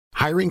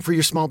Hiring for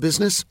your small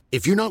business?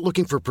 If you're not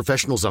looking for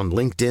professionals on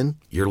LinkedIn,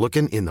 you're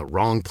looking in the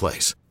wrong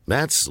place.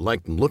 That's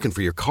like looking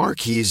for your car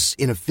keys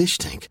in a fish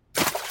tank.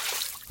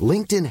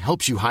 LinkedIn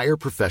helps you hire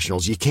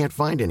professionals you can't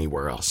find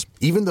anywhere else,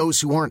 even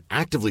those who aren't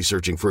actively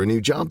searching for a new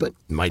job but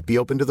might be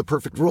open to the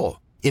perfect role.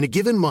 In a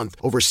given month,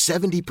 over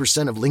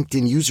 70% of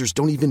LinkedIn users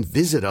don't even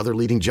visit other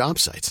leading job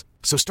sites.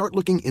 So start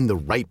looking in the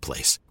right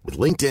place. With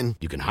LinkedIn,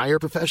 you can hire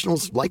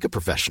professionals like a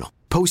professional.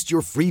 Post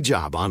your free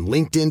job on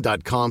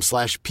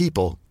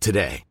linkedin.com/people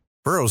today.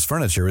 Burrow's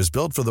furniture is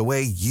built for the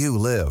way you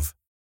live.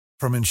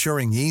 From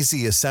ensuring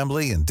easy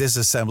assembly and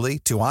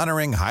disassembly to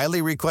honoring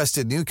highly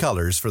requested new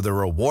colors for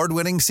their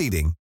award-winning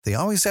seating, they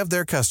always have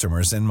their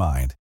customers in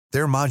mind.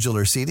 Their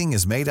modular seating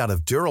is made out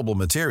of durable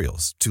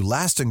materials to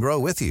last and grow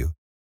with you.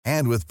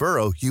 And with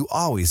Burrow, you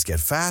always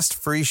get fast,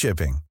 free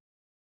shipping.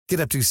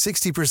 Get up to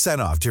 60%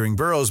 off during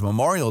Burrow's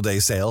Memorial Day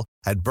sale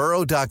at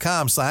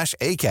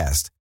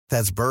burrow.com/ACAST.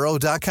 That's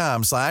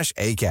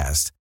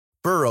burrow.com/ACAST.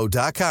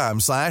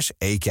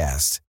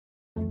 burrow.com/ACAST.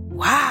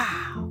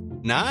 Wow.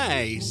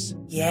 Nice.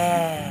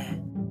 Yeah.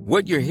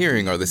 What you're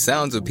hearing are the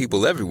sounds of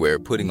people everywhere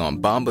putting on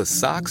Bombas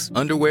socks,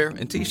 underwear,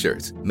 and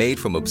T-shirts made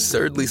from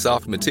absurdly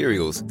soft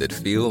materials that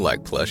feel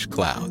like plush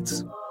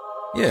clouds.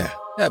 Yeah,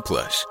 that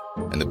plush.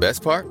 And the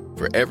best part?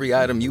 For every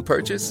item you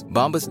purchase,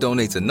 Bombas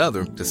donates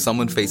another to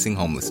someone facing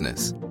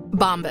homelessness.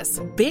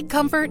 Bombas. Big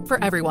comfort for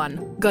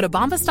everyone. Go to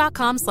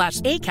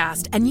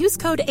bombas.com/ACAST and use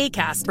code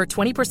ACAST for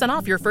 20%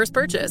 off your first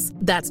purchase.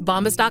 That's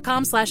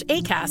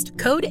bombas.com/ACAST.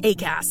 Code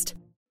ACAST.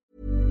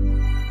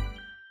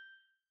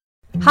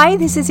 Hi,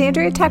 this is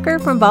Andrea Tucker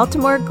from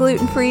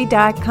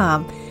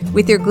BaltimoreGlutenFree.com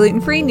with your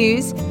gluten-free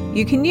news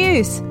you can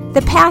use.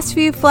 The past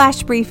few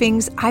flash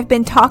briefings, I've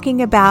been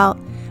talking about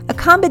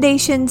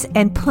accommodations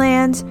and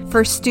plans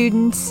for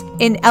students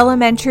in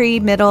elementary,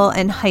 middle,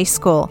 and high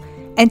school.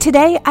 And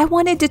today I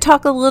wanted to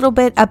talk a little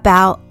bit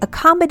about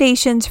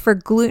accommodations for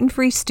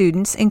gluten-free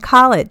students in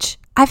college.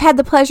 I've had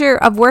the pleasure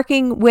of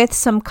working with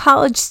some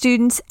college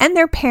students and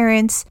their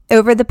parents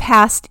over the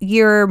past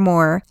year or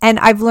more, and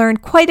I've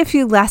learned quite a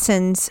few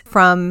lessons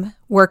from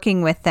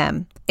working with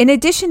them. In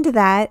addition to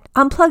that,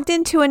 I'm plugged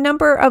into a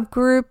number of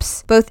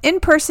groups, both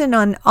in person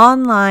and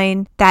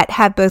online, that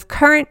have both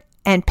current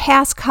and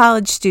past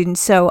college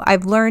students, so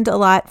I've learned a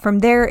lot from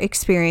their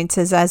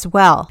experiences as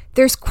well.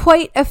 There's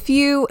quite a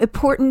few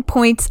important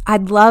points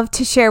I'd love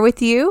to share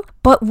with you,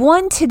 but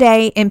one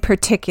today in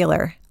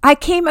particular. I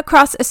came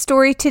across a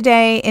story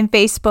today in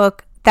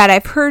Facebook that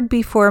I've heard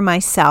before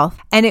myself,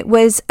 and it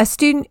was a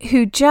student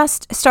who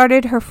just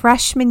started her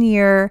freshman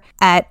year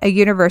at a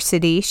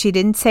university, she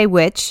didn't say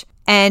which,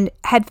 and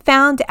had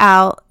found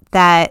out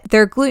that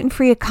their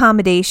gluten-free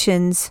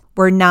accommodations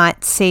were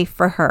not safe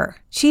for her.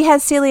 She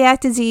has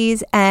celiac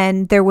disease,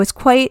 and there was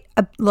quite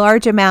a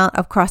large amount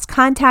of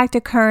cross-contact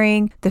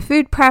occurring. The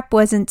food prep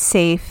wasn't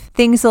safe,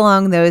 things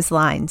along those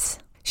lines.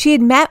 She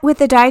had met with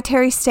the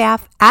dietary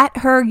staff at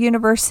her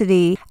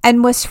university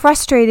and was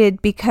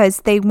frustrated because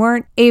they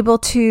weren't able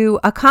to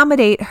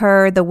accommodate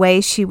her the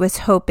way she was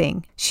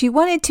hoping. She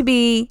wanted to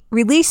be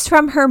released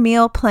from her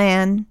meal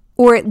plan,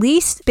 or at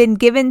least been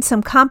given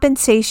some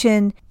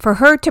compensation for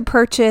her to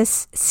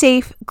purchase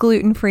safe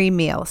gluten-free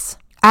meals.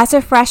 As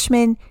a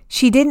freshman,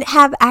 she didn't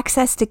have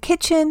access to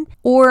kitchen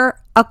or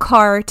a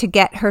car to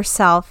get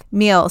herself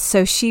meals,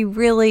 so she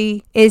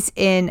really is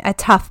in a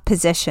tough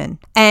position.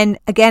 And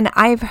again,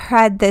 I've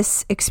had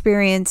this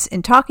experience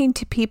in talking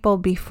to people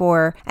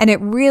before, and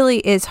it really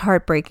is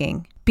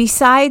heartbreaking.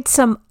 Besides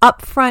some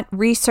upfront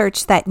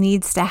research that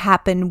needs to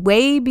happen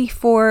way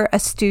before a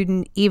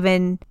student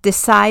even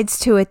decides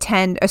to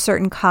attend a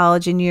certain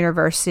college and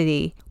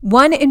university,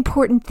 one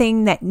important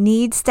thing that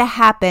needs to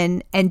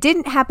happen, and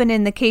didn't happen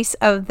in the case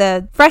of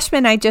the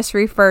freshman I just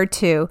referred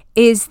to,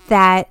 is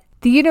that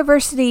the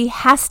university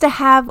has to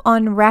have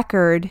on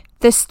record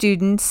the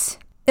student's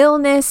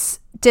illness,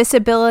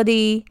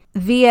 disability,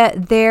 via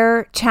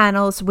their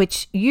channels,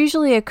 which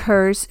usually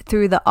occurs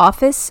through the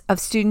Office of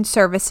Student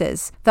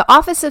Services. The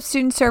Office of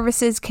Student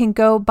Services can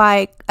go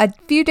by a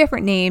few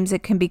different names.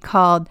 It can be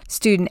called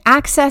Student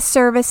Access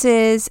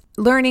Services,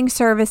 Learning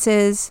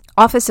Services,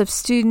 Office of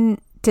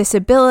Student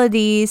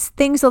Disabilities,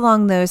 things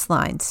along those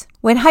lines.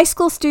 When high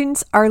school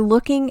students are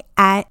looking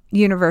at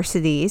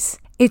universities,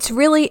 it's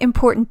really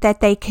important that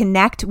they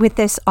connect with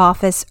this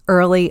office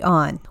early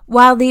on.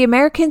 While the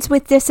Americans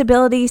with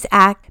Disabilities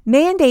Act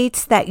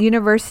mandates that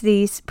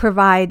universities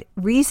provide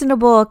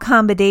reasonable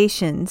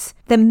accommodations,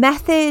 the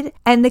method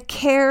and the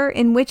care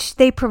in which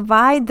they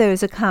provide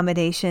those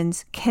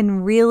accommodations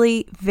can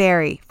really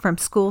vary from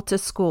school to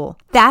school.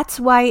 That's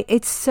why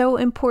it's so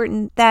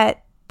important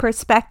that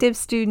prospective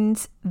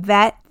students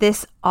vet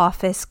this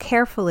office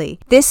carefully.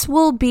 This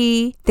will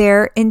be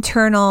their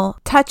internal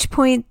touch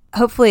point,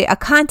 hopefully a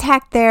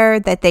contact there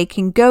that they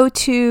can go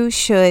to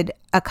should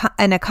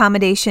an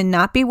accommodation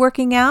not be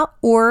working out,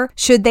 or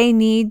should they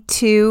need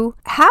to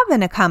have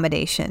an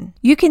accommodation.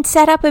 You can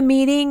set up a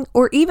meeting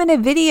or even a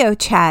video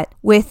chat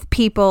with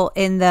people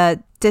in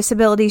the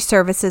Disability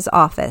Services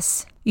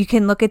Office. You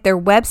can look at their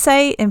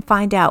website and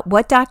find out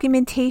what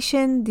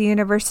documentation the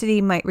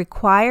university might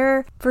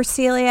require for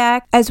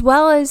celiac, as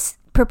well as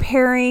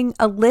preparing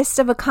a list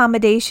of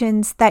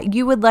accommodations that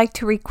you would like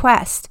to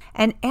request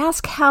and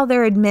ask how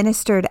they're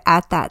administered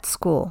at that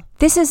school.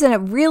 This is a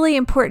really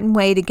important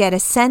way to get a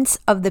sense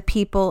of the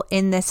people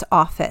in this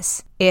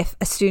office. If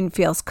a student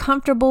feels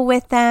comfortable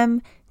with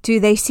them, do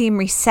they seem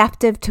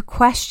receptive to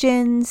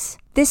questions?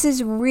 This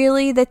is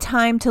really the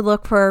time to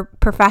look for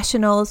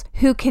professionals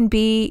who can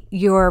be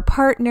your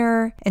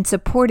partner and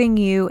supporting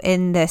you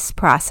in this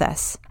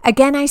process.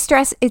 Again, I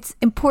stress it's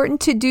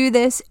important to do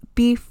this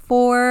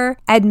before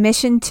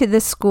admission to the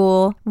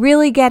school.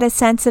 Really get a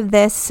sense of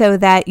this so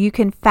that you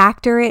can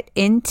factor it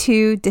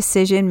into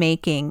decision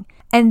making.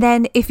 And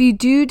then if you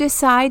do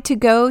decide to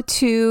go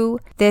to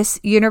this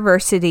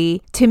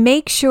university, to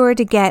make sure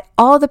to get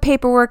all the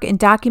paperwork and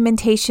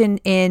documentation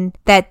in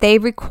that they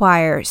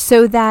require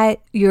so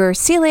that your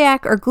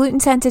celiac or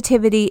gluten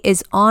sensitivity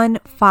is on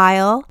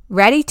file,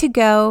 ready to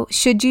go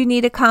should you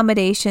need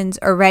accommodations,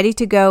 or ready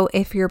to go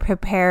if you're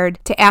prepared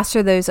to ask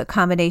for those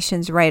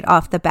accommodations right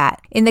off the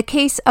bat. In the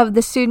case of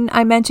the student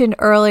I mentioned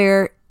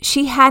earlier,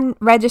 she hadn't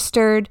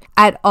registered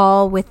at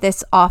all with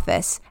this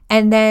office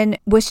and then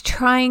was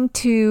trying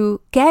to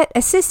get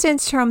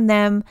assistance from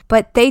them,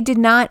 but they did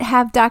not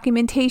have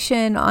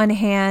documentation on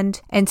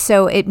hand, and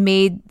so it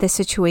made the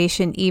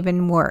situation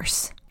even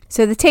worse.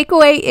 So the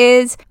takeaway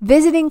is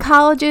visiting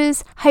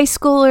colleges, high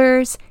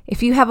schoolers.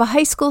 If you have a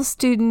high school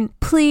student,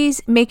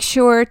 please make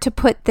sure to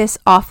put this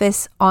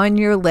office on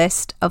your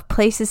list of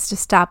places to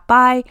stop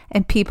by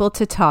and people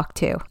to talk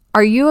to.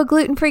 Are you a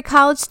gluten-free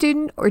college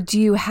student, or do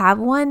you have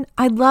one?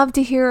 I'd love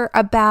to hear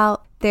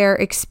about their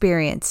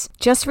experience.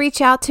 Just reach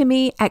out to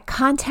me at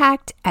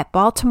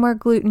contact@Baltimore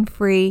Gluten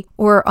Free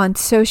or on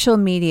social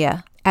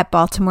media at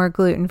Baltimore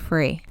Gluten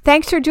Free.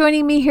 Thanks for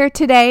joining me here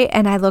today,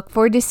 and I look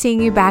forward to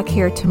seeing you back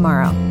here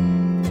tomorrow.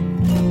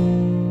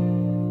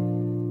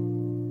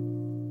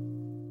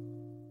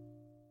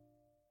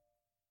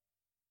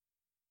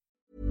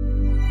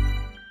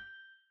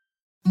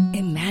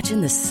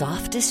 Imagine the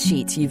softest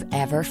sheets you've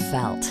ever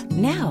felt.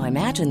 Now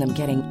imagine them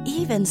getting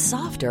even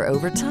softer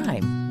over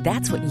time.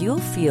 That's what you'll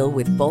feel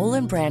with Boll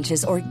 &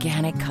 Branch's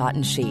organic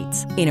cotton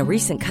sheets. In a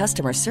recent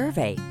customer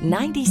survey,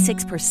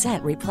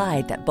 96%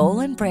 replied that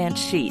Boll & Branch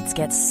sheets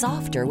get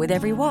softer with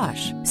every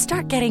wash.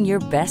 Start getting your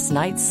best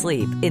night's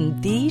sleep in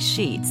these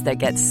sheets that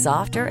get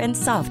softer and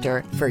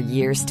softer for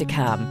years to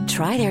come.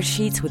 Try their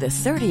sheets with a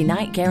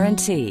 30-night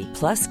guarantee.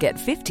 Plus, get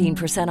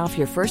 15% off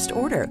your first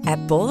order at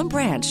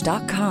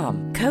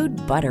bollandbranch.com.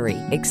 Code BUTTERY.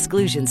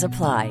 Exclusions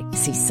apply.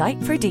 See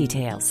site for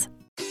details.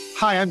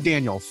 Hi, I'm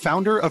Daniel,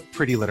 founder of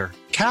Pretty Litter.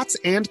 Cats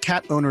and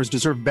cat owners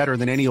deserve better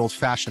than any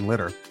old-fashioned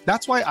litter.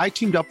 That's why I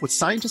teamed up with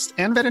scientists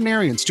and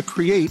veterinarians to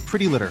create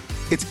Pretty Litter.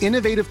 Its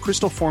innovative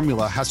crystal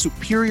formula has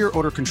superior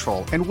odor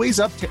control and weighs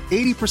up to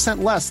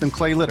 80% less than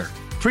clay litter.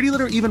 Pretty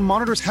Litter even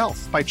monitors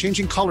health by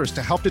changing colors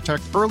to help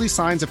detect early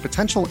signs of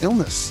potential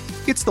illness.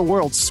 It's the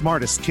world's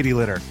smartest kitty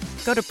litter.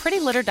 Go to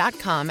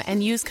prettylitter.com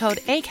and use code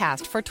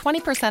ACAST for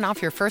 20%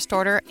 off your first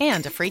order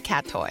and a free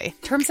cat toy.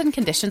 Terms and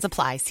conditions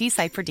apply. See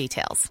site for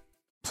details.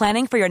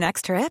 Planning for your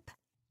next trip?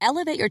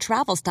 Elevate your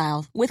travel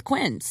style with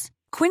Quince.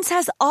 Quince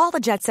has all the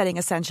jet-setting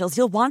essentials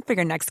you'll want for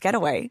your next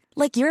getaway,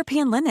 like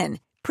European linen,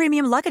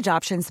 premium luggage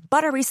options,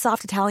 buttery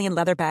soft Italian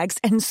leather bags,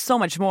 and so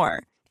much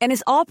more. And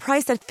is all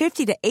priced at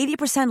 50 to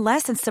 80%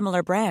 less than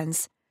similar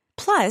brands.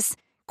 Plus,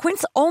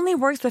 Quince only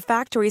works with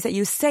factories that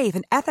use safe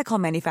and ethical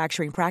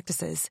manufacturing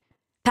practices.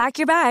 Pack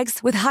your bags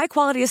with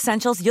high-quality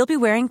essentials you'll be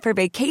wearing for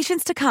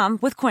vacations to come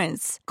with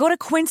Quince. Go to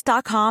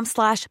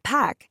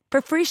quince.com/pack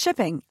for free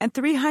shipping and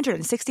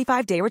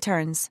 365-day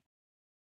returns.